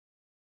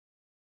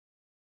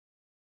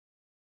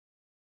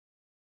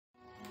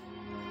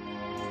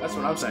That's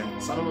what I'm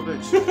saying. Son of a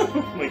bitch.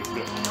 Oh my god.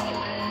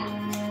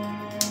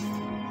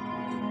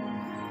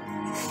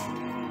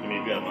 I mean,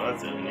 if you got a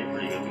monster, then you're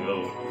pretty good to go.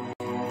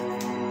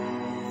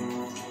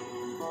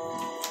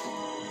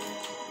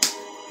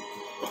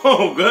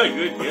 Oh, good,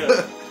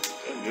 yeah.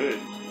 Good.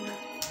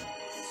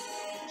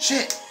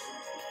 Shit!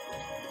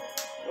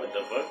 What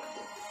the fuck?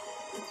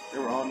 They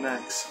were all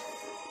next.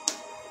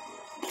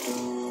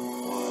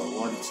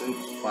 1, 2,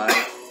 5.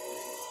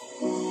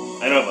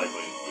 I don't like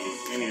playing games.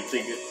 You need to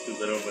take it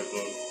because I don't like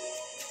those.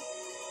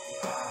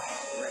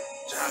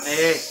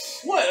 Johnny!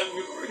 What? I'm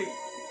recording.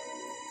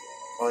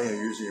 Oh yeah,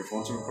 you're using your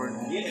phone to record?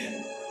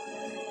 Yeah.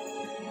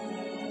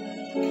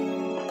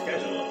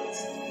 Casual levels.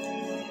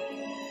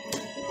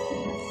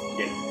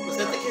 Yeah. Was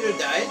that the kid who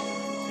died?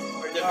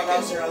 Or different that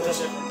was kids? their other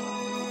sibling.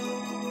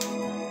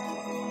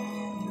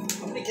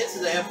 How many kids do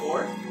they have?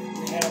 4?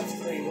 They have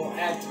 3. We'll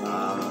add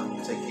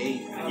 3. Take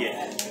 8.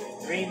 Yeah.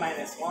 3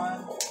 minus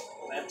 1,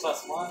 then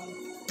plus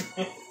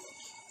 1.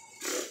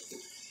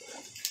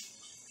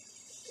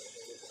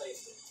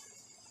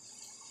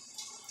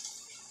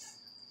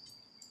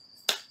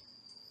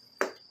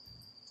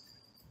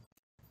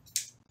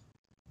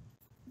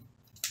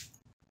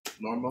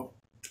 Normal?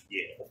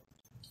 Yeah.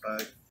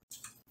 5.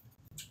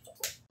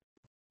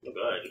 Oh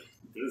god.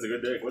 This is a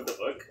good deck. What the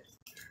fuck?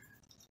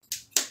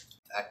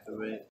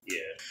 Activate.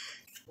 Yeah.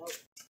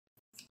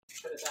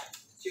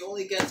 She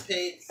only gets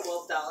paid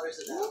 $12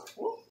 an hour.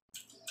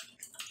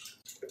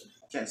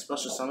 Can't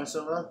special summon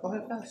so go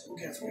ahead fast. Who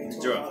gets paid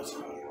Draw.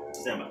 $12?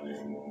 Stand by.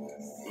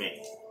 Me.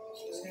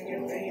 She's gonna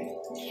get paid.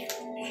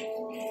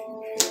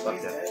 Fuck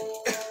that.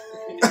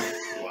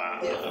 Wow.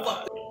 Yeah,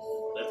 fuck.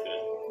 That's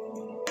good.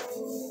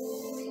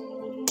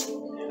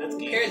 Yeah, that's Who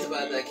good. cares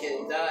about that kid?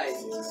 He dies.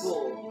 It's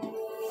cool.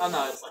 Oh no,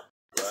 it's like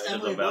Rise of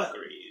Emily the what?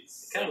 Valkyries.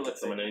 Kinda I can looks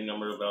summon like- any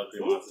number of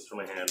Valkyrie monsters from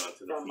my hand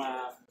onto the from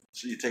field.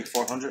 So you take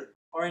 400?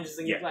 orange is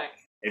the Yeah. new black.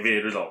 If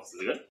it resolves,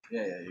 is it good?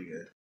 Yeah, you're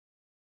good.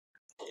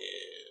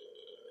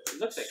 It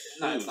looks like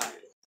no, it's not.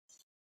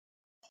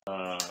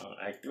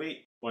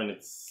 Activate. When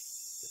it's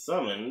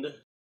summoned,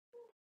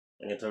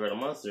 I can target a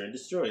monster and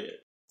destroy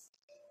it.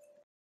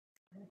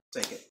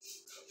 Take it.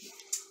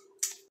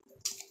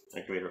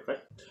 Activate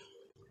effect.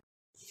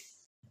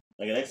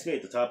 I can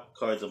excavate the top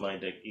cards of my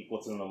deck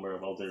equal to the number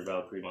of altered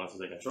Valkyrie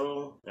monsters I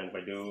control, and if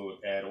I do,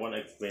 add 1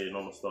 excavated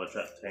normal spell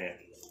trap to hand,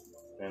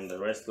 and the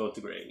rest go to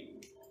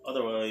grave.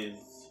 Otherwise,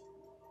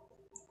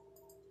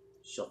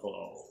 shuffle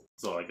all.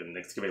 So I can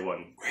excavate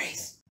 1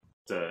 Grace.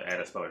 to add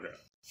a spell trap.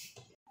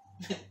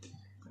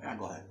 Yeah,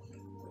 go ahead.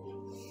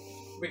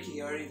 Ricky,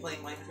 you already playing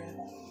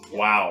Minecraft?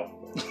 Wow.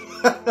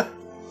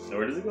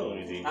 Where does it go? Let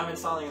me see. I'm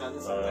installing it on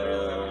this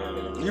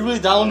one. You really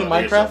downloaded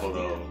Minecraft? Shuffle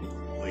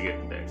though. We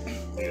get the deck.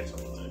 We get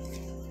shuffle deck.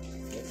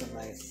 That's a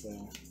nice.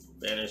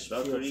 Banish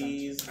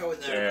Valkyries. I would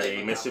never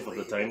play A Mischief of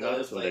the Monopoly. Time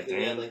Goddess from Like, deck we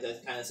had hand. like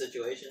that kind of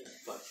situation.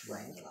 Fuck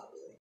playing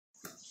Monopoly.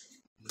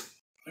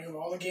 Like of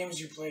all the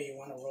games you play, you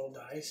want to roll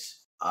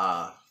dice.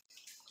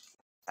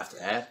 After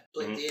add?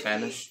 Play D&D.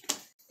 Banish.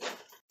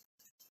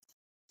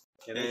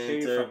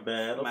 Enter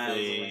battle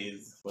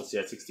phase. What's she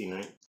at? 16,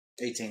 right?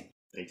 18.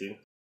 18.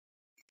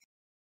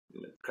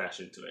 I'm gonna crash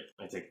into it.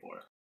 I take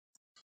 4.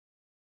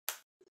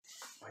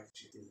 Why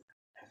did you do that?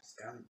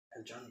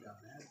 Have Johnny gone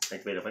mad?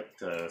 Activate effect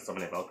to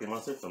summon a Valkyrie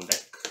monster from deck.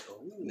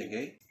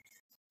 Negate.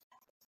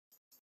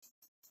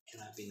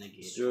 Cannot be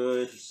negated.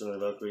 Destroy. Summon a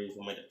Valkyrie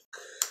from my deck.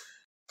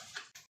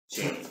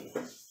 Chain.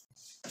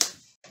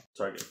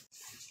 Target.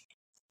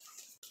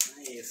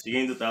 Nice. She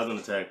gains 1,000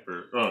 attack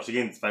for. Oh, she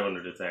gains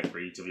 500 attack for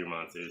each of your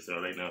monsters. So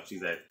right now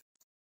she's at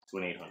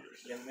 2,800.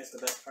 You missed the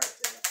best part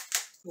there.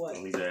 What?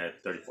 And he's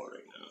at 34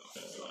 right now.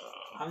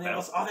 How many of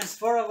us? Oh, there's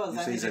 4 of us. You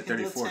That say means he's we at can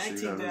do 34, so tag you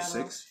team gotta lose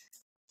battle. 6?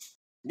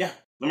 Yeah.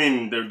 I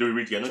mean, do we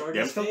reach Gemma?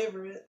 Jordan's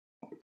favorite.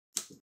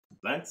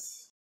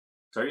 Lance.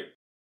 Target.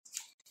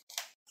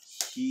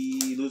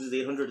 He loses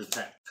 800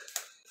 attack.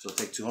 So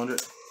take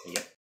 200?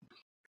 Yep.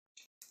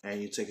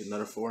 And you take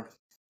another 4?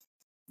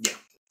 Yeah.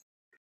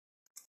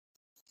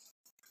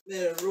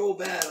 Man, roll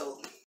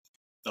battle.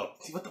 Oh,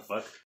 what the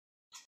fuck?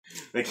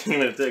 They can't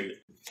even take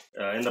it.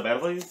 In the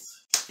battle phase,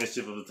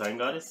 Mischief of the Time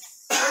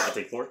Goddess. I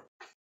take 4.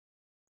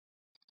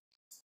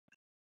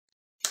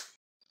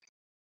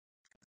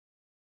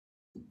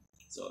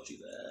 So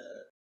she's at.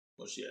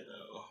 What's she at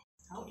now?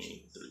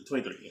 23.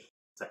 23.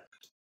 Attack.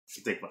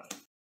 You take 5.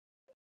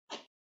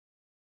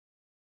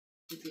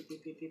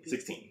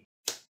 16.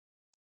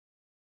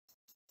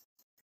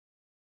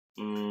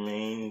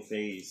 Main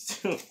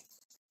phase.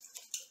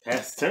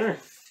 Pass turn.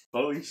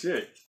 Holy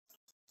shit.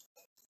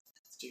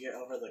 Did you get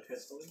over the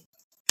crystal?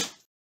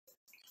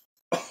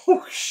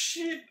 Oh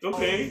shit.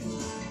 Okay.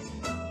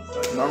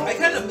 Normal? I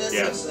kind of miss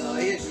Yeah. him though.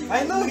 He is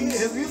I know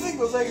his music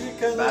was actually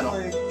kind Battle.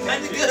 of like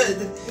kind of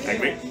good.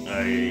 Activate.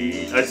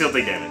 I still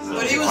take damage. So.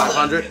 But he was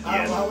 500?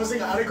 Yeah. I was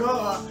like, I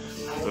go.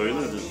 So he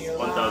loses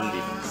 1,000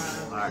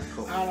 defense. Alright,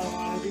 cool. I don't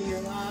want to be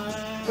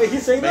alive. Wait,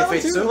 he's saying that one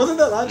Face too? two? Wasn't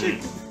that logic?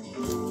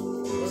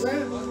 Was that?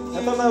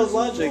 I thought that was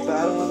logic, but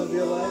I don't want to be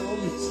alive.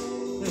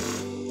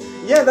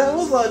 Yeah, that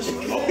was logic.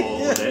 Oh,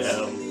 Yes.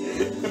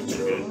 damn. That's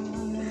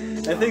good.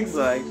 I think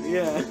so.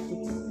 Yeah.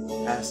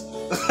 Pass.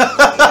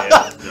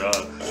 Yeah, draw.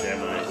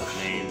 Samurai.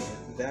 Main.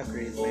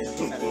 Valkyries,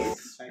 man.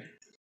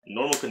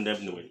 Normal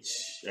Condemned Witch.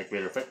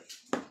 Activate her effect.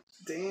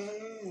 Damn.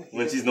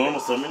 When she's normal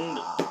summoned,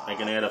 I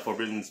can add a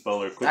forbidden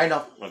spell or quick. I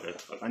know. Okay.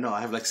 I know.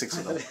 I have like 6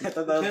 of them. I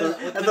thought that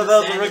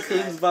was the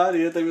raccoon's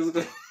body. I thought it was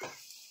going.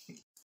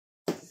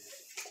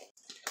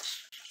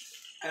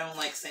 I don't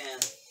like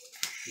sand.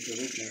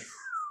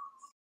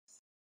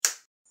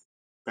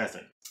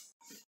 Passing.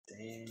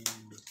 Damn.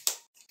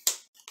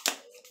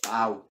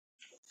 Ow.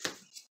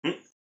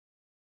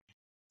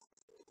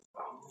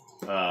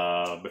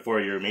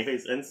 Before your main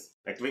phase ends,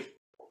 activate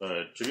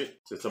tribute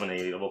to summon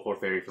a level 4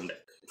 fairy from deck.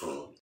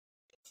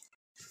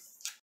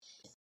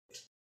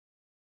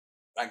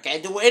 I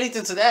can't do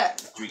anything to that.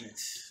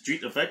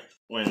 Street effect.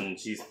 When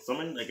she's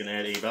summoned, I can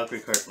add a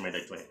Valkyrie card from my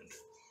deck to my hand.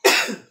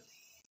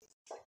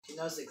 She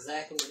knows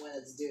exactly when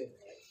it's due.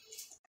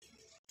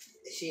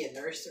 Is she a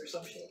nurse or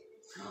some shit?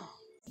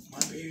 My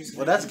baby's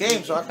Well, that's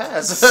game, so I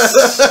pass.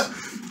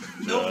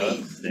 No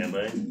me.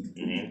 Standby.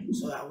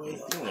 So that way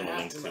they'll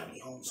have to let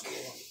me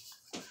homeschool.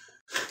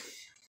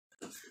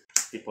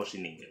 Keep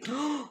pushing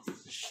Ningen.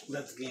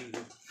 Let's game.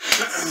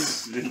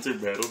 Enter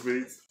battle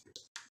phase.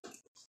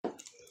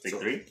 Take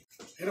 3.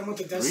 Hit him with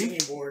the Destiny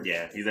board.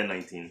 Yeah, he's at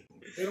 19.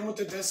 Hit him with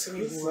the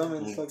Destiny board.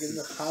 Summons fucking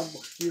the hub.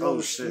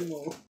 Oh, shit.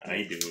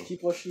 I do.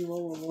 Keep watching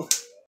Momo.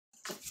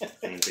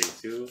 Main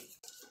phase 2.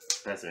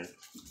 Passing.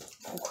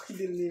 Oh, he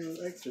didn't even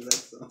extra that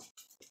so.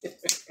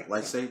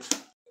 Light stage.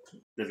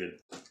 That's good.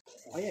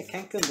 Oh yeah,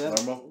 can't condemn.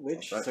 Normal.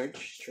 Which Right.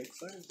 search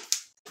Trickstar?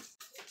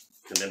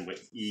 And then wait,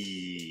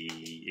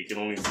 it can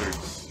only search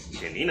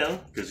Canina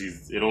because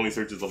it only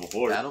searches level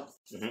 4. Battle.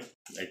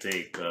 I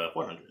take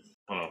 400.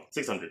 Oh no,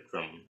 600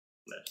 from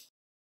that.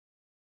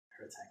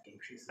 Her attack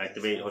increases.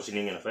 Activate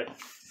Hoshiningen effect.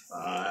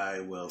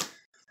 I will.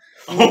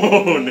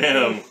 Oh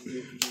damn.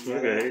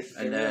 Okay.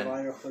 And then.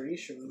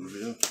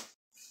 Review.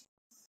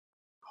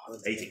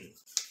 18.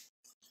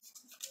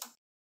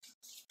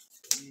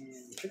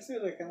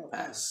 Trickstar are kind of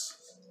Pass.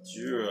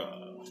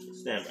 Draw.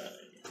 Standby.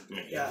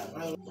 Yeah.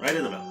 Right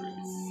in the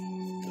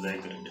Valkyries. Is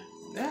that good?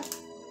 Yeah.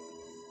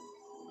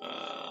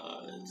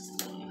 Just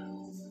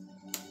one.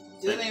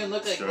 Doesn't even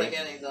look Sure. like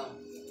any of them.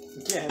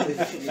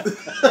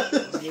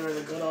 Yeah. You were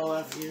the good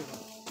old FU.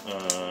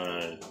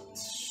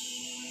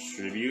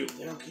 Tribute.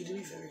 They don't keep to be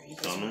fair. He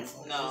does Summon. my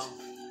phone. No.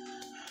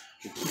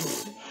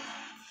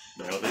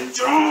 Battle phase.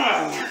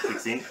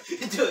 16.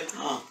 Do it.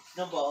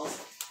 No balls.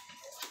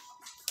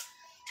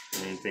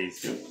 Main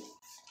phase 2.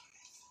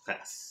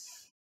 Pass.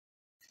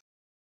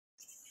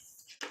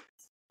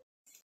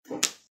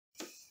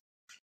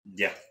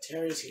 Yeah.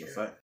 Terry's here.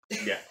 Fight.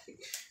 Yeah.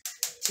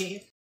 Team.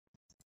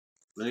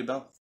 Lily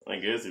Bell. I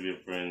guess if you're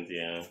friends,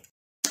 yeah.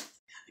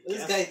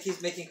 This guy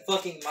keeps making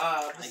fucking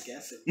mobs. I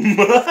guess it.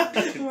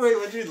 Yeah. Wait,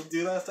 what did you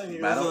do last time? You were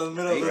in Battle? the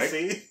middle of the Right.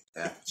 sea?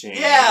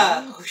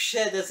 Yeah! Oh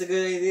shit, that's a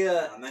good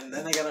idea. And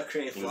then I gotta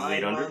create It was flying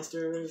 800?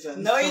 monsters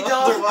and No, you don't.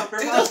 underwater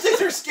Dude, those monsters.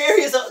 things are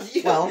scary as hell.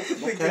 You, Well, you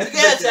okay.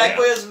 get attacked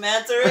by those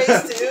manta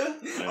rays too?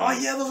 Oh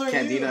yeah, those are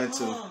Candida new.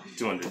 too.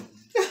 200.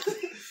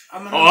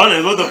 I'm Oh, gonna.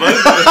 honest, what the fuck?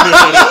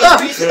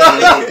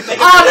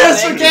 Honest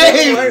for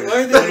game! Why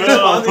are they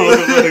No,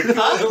 spawning?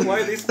 Huh? Why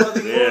are they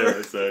spawning Yeah, more?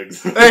 that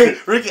sucks. Hey,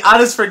 Ricky,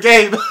 honest for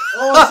game.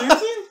 Oh,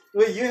 seriously?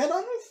 Wait, you had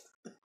honest?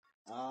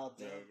 Oh,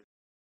 damn.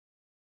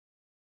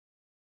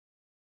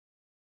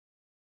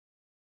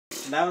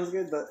 That one's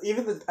good.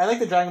 I like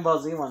the Dragon Ball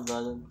Z one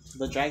though.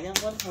 The dragon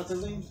one. What's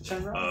his name?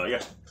 Shenron.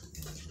 Yeah.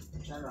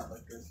 Shenron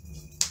looked good.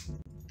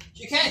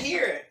 You can't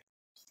hear it.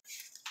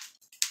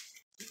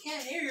 You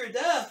can't hear, you're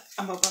deaf.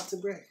 I'm about to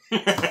break.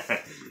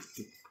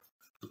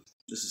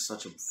 This is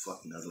such a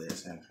fucking ugly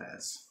ass hand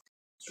pass.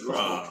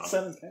 Draw.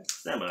 7 packs.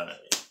 Standby.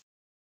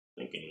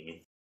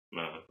 Thinking.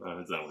 No,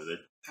 it's not with it.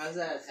 How's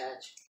that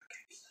attach?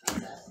 How's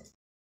that?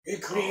 It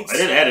creates I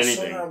didn't add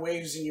anything. sonar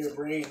waves in your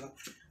brain,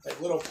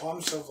 like little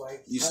pumps of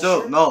like. You pressure.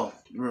 still no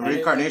And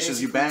reincarnations.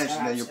 it You banish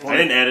and then you taps, I point.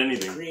 didn't add It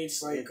anything. creates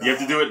like. You have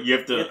to do it. You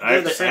have to. Yeah, I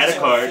have the to add a first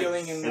card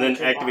feeling in, and then like,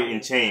 your activate body. in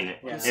chain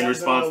Yeah. in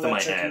response to my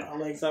Electric, ad.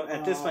 like, So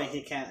at this point,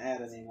 he can't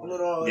add a anymore.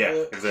 little. Yeah,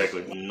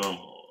 exactly.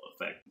 Normal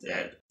effect.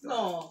 Add.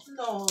 No.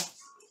 No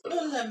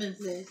lemon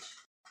pledge.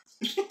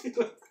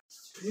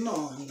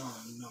 No.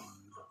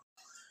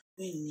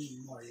 We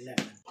need more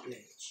lemon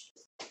pledge.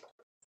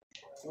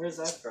 Where's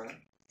that from?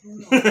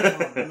 No.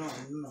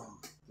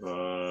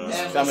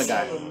 Family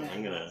Guy.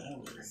 I'm gonna.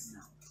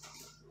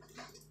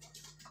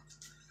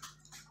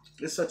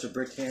 It's such a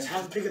brick hand.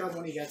 Have him pick it up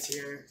when he gets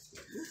here.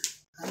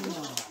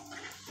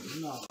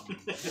 No. What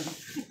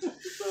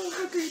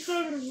are you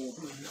talking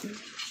about?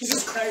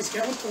 Jesus Christ,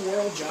 get with the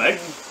world, Johnny. Right?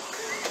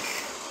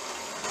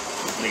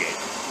 Negate.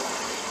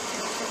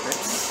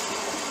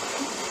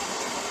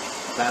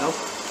 Battle.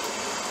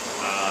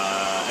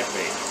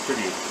 Activate.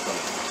 Tribute.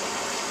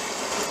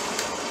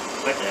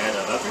 Like to add a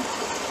Valkyrie.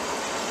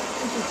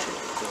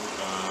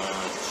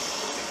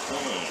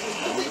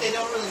 I think they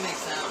don't really make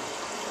sound.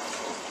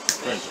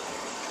 Friendship.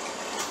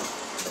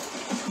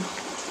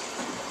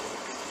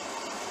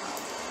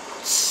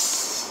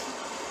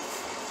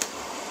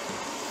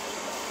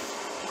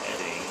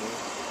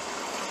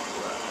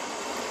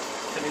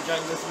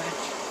 during this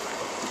match?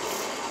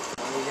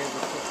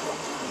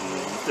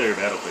 Their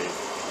battle phase.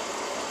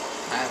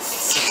 Pass.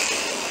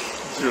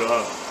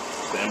 Draw.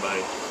 Stand by.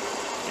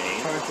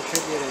 Main. Turn to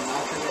tribute and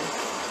knock it in.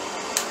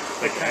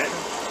 Like that?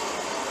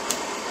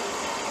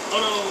 Oh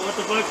no, what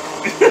the fuck?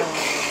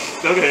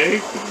 Oh, Okay.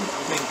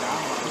 I'm being down.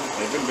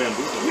 I've been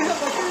bamboozled. You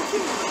have like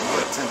everything.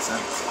 Oh, 10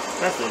 cents.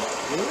 That's it.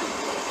 Really?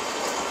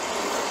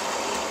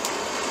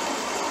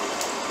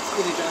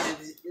 Squiddy Johnny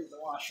is the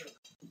washer.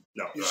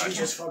 No, She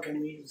just fucking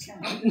leaves.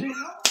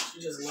 She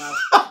just left.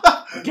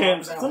 I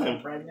can't.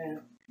 I'm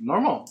pregnant.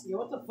 Normal. Yo,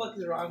 what the fuck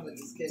is wrong with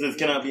this kid? This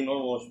cannot be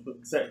normal.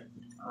 Set.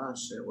 Oh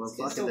shit, well This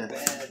fuck kid's so it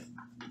then. bad.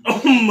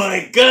 Oh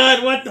my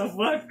god, what the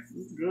fuck?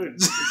 It's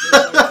good.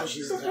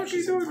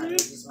 She's doing, man?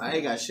 I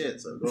ain't got shit,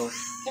 so go.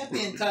 Can't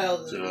be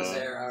entitled to Draw. this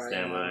era already.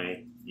 Stand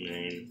by.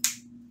 Main.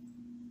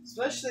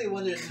 Especially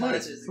when there's God,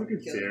 monsters that fucking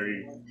can kill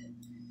Terry. everyone.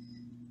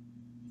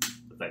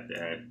 Like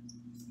that.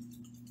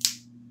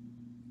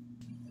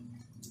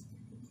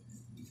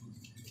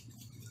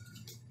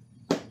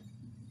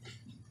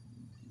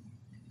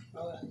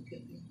 Oh, that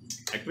could be.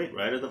 Activate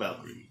Ride of the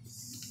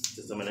Valkyries.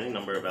 To summon any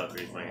number of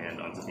Valkyries from my hand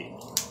onto me. I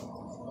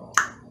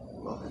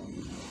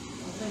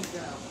think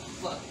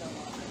fuck them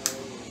up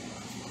already.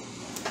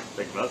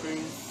 Like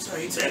Valkyries. So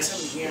he takes him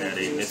here. Yeah,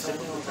 they He was missed it.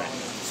 telling him about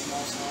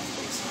small sound,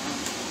 big sound.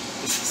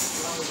 As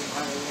long as you're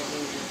higher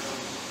level, you're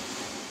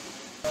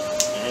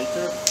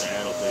Enter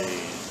battle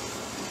phase.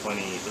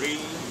 23.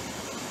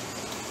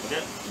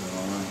 Okay.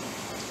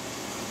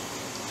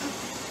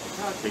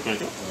 Take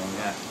 22.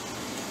 Yeah.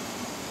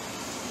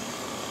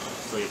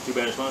 So you have 2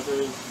 banished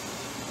monsters.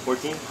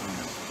 14.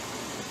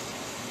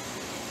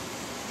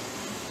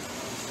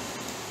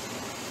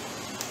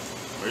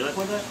 Where did I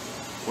point that?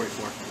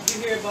 44. Did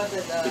you hear about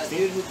that 16?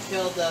 dude who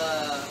killed the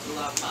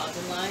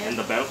mountain lion? And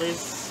the battle phase?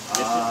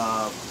 San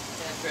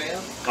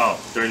Andreas? Oh,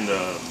 during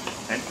the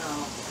end?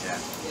 No. Yeah.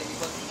 Yeah, he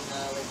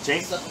fucking like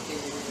Chain?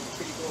 suffocated it. It's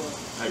pretty cool.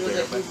 I It was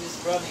bet, like he was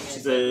just running She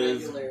and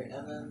says- regular,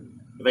 and then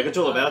If I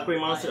control a Valkyrie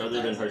monster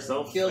other than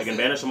herself, Kills I can it.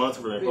 banish a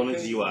monster from an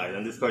opponent's Pretty GUI,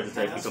 and this card's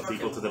attack becomes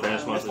equal to the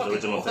banished monster's fucking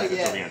original cool. attack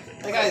until the Yeah. end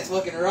phase. that guy's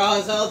fucking raw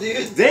as hell,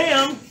 dude.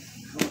 Damn!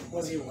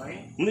 Was he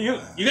white? You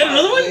got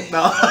another one?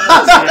 No.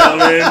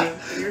 Yelling.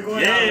 You're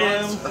going Yeah.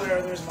 out runs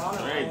where there's mono.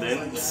 Alright,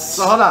 then.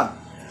 So hold on.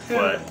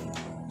 What?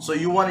 So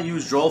you want to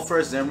use Droll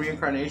first, then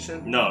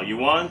reincarnation? No, you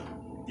want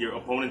your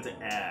opponent to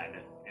add,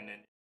 and then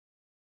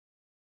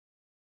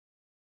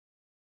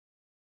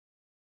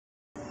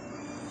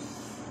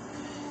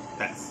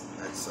pass.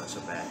 That's such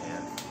a bad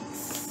hand.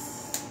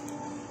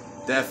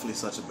 Definitely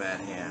such a bad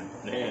hand.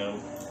 Damn.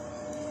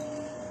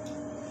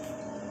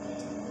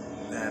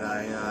 That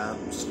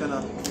I'm just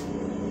gonna.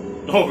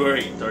 Oh,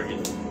 great.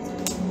 Target.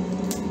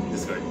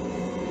 Discard.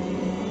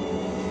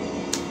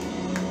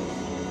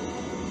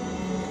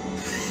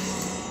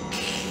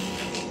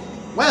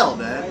 Well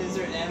Why then. is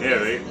there an Yeah,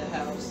 ambulance right. in the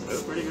house?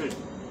 That's pretty good.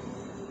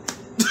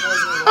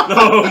 Why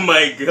Oh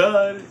my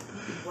god.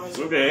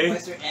 Okay.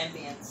 is there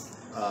ambience?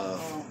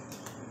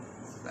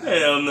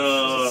 Hell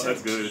no.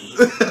 That's good.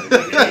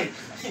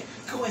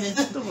 Go in.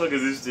 What the fuck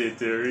is this shit,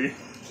 Terry?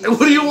 What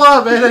do you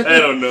want, man? I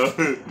don't know.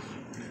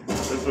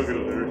 That's fucking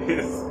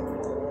hilarious.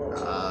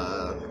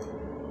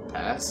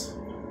 Pass.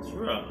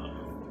 Draw.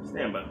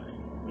 Stand by.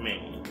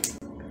 Main.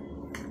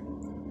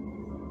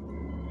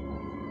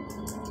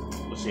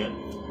 What's she at?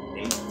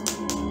 8.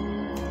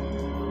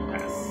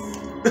 Pass.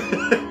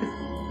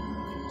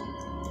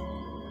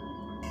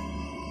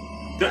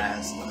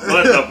 Pass.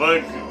 What the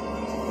fuck?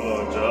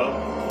 Oh, draw.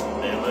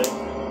 Stand by.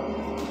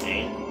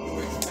 Main.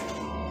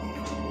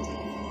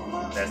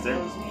 That's it.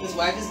 His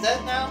wife is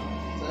dead now?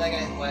 So that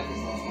guy's wife is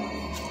dead.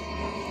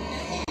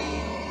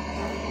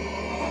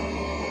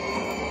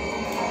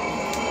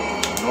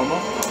 And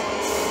Normal.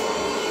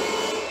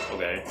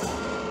 Okay.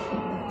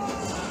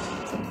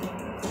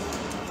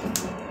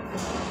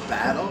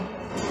 Battle.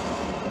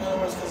 In other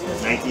words, because he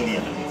has 19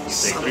 damage.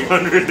 You take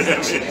 300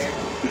 damage.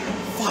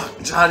 Fuck,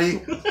 Johnny.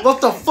 What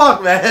the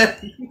fuck, man?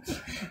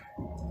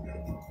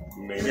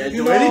 Maybe. Can't You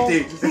do know-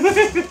 anything.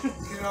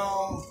 You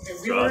know,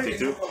 if we Draw, were take in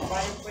two. a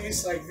quiet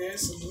place like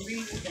this, a movie,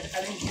 I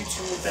think you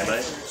two would Stand die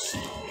by. first.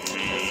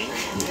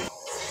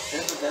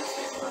 That's what that's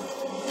based on.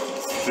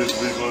 Just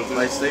please want to.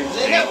 Light stage. do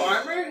they have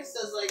armor? It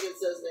says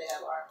they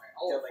have armor.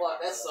 Oh fuck,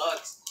 that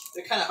sucks.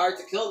 They're kind of hard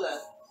to kill then.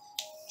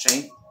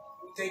 Chain.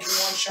 They can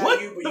one shot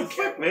What you, but the you fuck,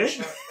 can't man? one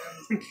shot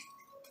them.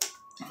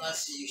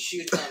 Unless you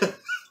shoot them in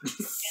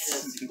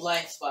a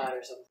blind spot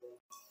or something.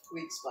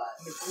 Weak spot.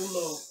 The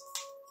culo.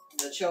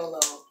 The cholo.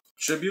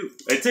 Tribute.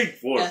 I take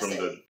 4 That's from it.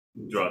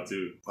 the draw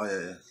too. Oh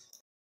yeah.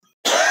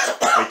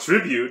 I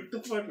tribute. The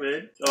fuck,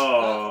 man?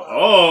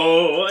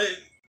 Oh, what?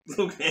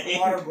 Okay.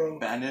 Water, bro.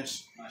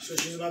 Banish. So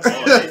she's about Oh, to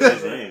I see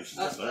his name.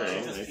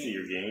 Alright, I see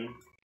your game.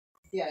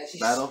 Yeah, she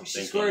Battle? she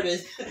Thank scored you.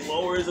 it.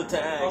 Lowers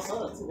attack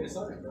Also, that's a good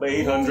start. by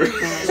 800.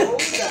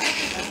 Hold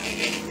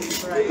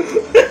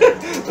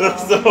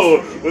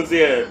So, what's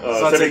the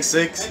So I'll take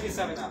 6. Maybe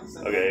 7 now.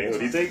 Okay, what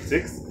do you take?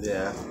 6?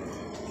 Yeah.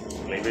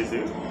 Make base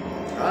 2?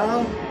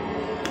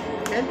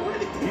 Can't do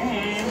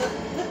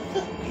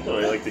anything. Oh,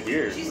 I like to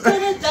hear. She's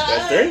gonna die.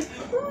 That's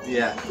turn?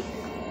 Yeah.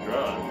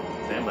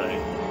 Draw.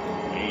 Standby.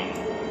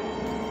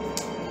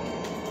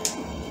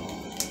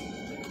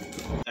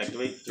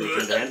 Activate. To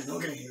return to hand.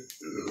 Look at you.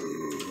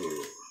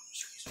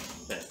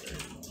 That's turn.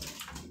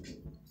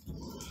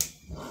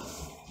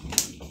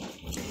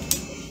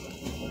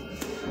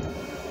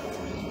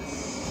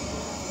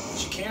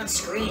 She can't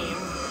scream.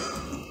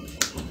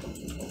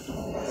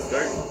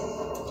 Start.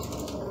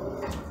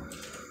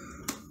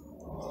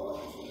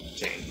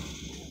 Chain.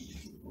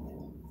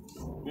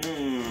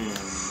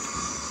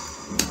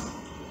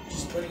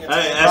 She's putting it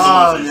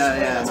Oh,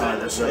 yeah, no,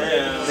 that's right.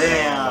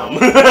 Damn.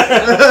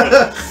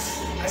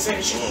 I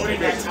said she's putting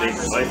that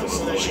timer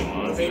so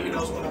that the baby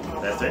knows when to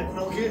pop That's out. it?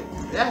 Okay.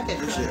 Yeah, I can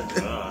do shit.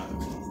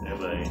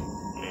 Standby.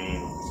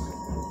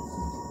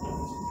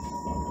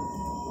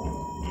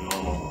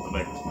 Normal.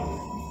 Effect.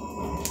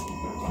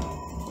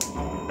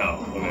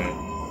 Oh, okay.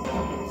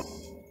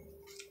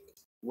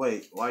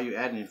 Wait, why are you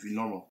adding if you're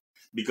normal?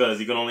 Because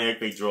you can only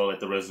activate draw at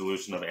the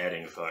resolution of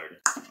adding a card.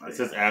 It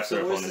says after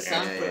So where's opponent the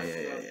sound adds.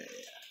 Yeah.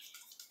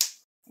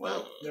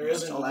 Well, There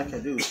that's isn't all I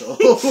can do, so.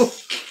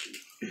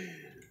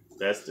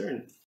 That's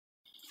turn.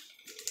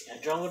 Yeah,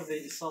 John would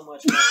be so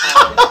much more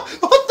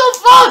powerful. What the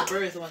fuck?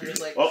 Birth when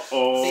there's like.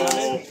 Uh-oh.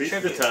 Summon Pick the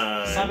tribute.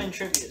 time. Summon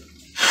tribute.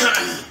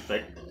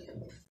 Effect.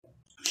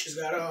 She's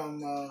got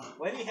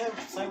Why do you have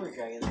Cyber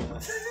Dragon?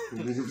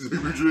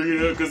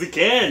 Because he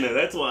can.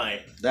 That's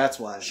why. That's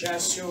why. she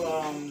has to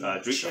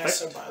drink she has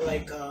to buy,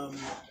 like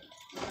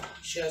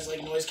she has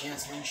like noise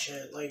canceling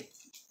shit. Like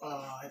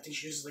I think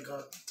she uses like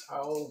a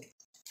towel.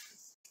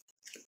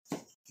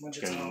 Bunch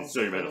of Can towels.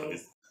 show you better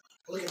please.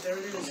 Look at there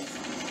it is.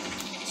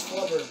 It's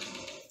flubber.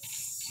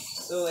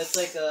 So it's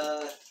like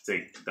a It's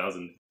like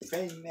 1,000.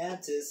 praying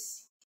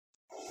mantis.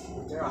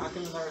 Daryl, how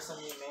come you never send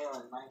me a mail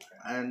in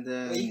Minecraft? And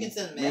then. Wait, you can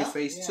send mail?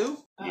 Phase Yeah. 2?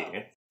 Oh.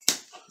 Yeah.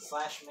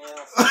 Slash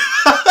mail.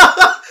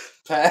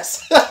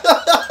 Pass.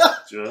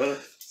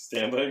 Just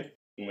standby.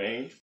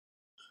 Main.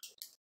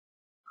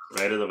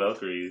 Right of the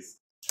Valkyries.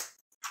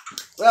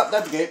 Well,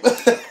 that's the game.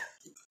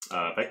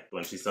 Effect.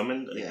 When she's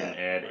summoned, you Yeah. can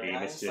add I a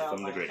mischief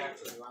from the grave.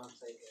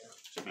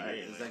 Should be Alright,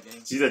 great, is that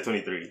game? She's at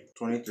 23.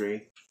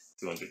 23.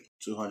 200.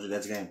 200,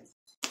 that's game.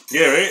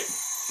 Yeah, right?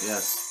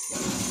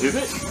 Yes. Is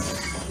it?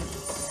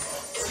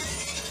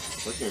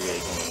 Looking really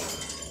cool.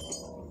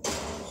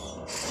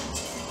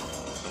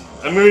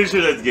 I'm pretty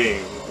sure that's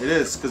game. It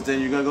is, because then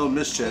you're going to go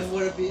mischief. And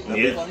would it be Yeah.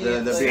 funny The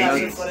if big like,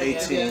 nugget, after putting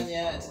 18. it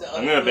in, to the I'm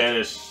other gonna one?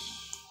 banish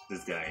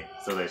this guy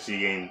so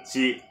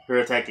that her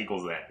attack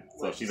equals that.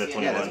 So she's at Yeah,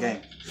 21. Yeah,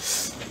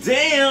 that's game.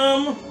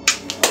 Damn!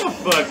 Oh,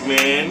 fuck,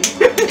 man.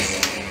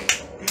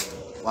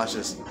 Watch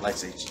this. Light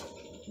Sage.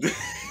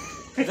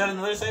 Is that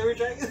another Cyber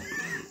Dragon?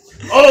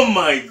 Oh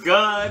my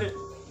god!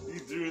 You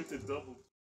drew into double.